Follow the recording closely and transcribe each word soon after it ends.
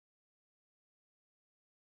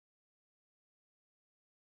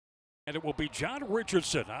And it will be John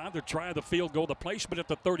Richardson on to try the field goal. The placement at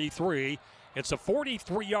the 33. It's a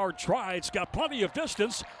 43-yard try. It's got plenty of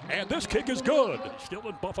distance, and this kick is good. Still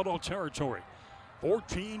in Buffalo territory.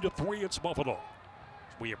 14-3, it's Buffalo.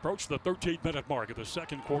 We approach the 13-minute mark of the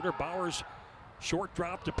second quarter. Bowers, short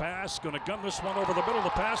drop to pass. Going to gun this one over the middle of the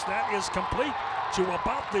pass. That is complete to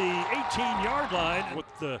about the 18-yard line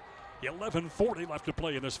with the 11:40 left to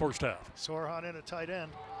play in this first half. Sorhan in a tight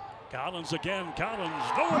end. Collins again. Collins,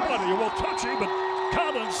 nobody will touch him, but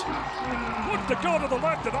Collins looked to go to the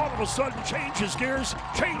left and all of a sudden changes gears,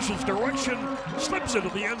 changes direction, slips into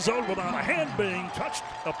the end zone without a hand being touched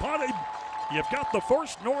upon him. You've got the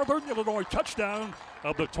first Northern Illinois touchdown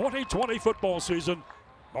of the 2020 football season.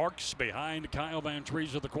 Marks behind Kyle Van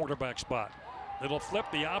Treese at the quarterback spot. It'll flip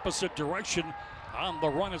the opposite direction. On the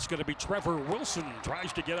run, it's going to be Trevor Wilson.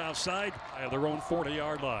 Tries to get outside at their own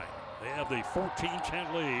 40-yard line. They have the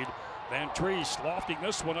 14-10 lead. Van Treese lofting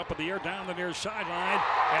this one up in the air down the near sideline.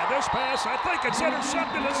 And this pass, I think it's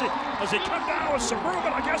intercepted. Does he come down with some room?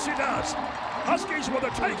 And I guess he does. Huskies with a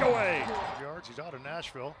takeaway. Yards, he's out of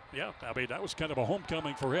Nashville. Yeah, I mean, that was kind of a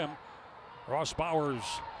homecoming for him. Ross Bowers,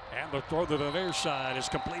 and the throw to the near side is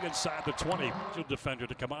complete inside the 20. Defender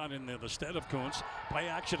to come on in the stead of Kuntz. Play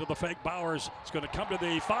action to the fake. Bowers is going to come to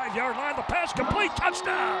the 5-yard line. The pass complete.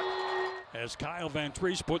 Touchdown! As Kyle Van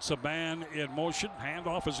Treese puts a man in motion,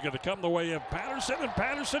 handoff is going to come the way of Patterson, and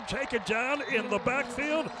Patterson taken down in the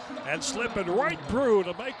backfield and slipping right through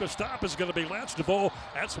to make the stop is going to be Lance DeVoe.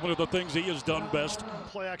 That's one of the things he has done best.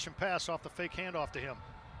 Play action pass off the fake handoff to him.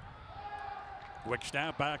 Quick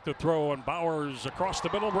snap back to throw, and Bowers across the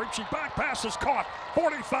middle, reaching back, pass is caught,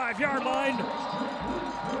 45-yard line.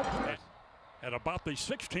 At about the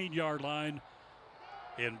 16-yard line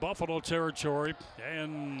in Buffalo territory,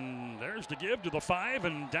 and there's the give to the 5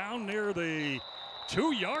 and down near the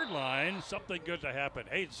 2-yard line. Something good to happen.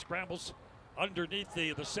 Hayden scrambles underneath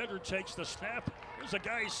the center, takes the snap. Here's a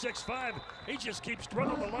guy 6'5". He just keeps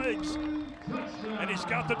throwing the legs, and he's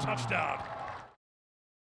got the touchdown.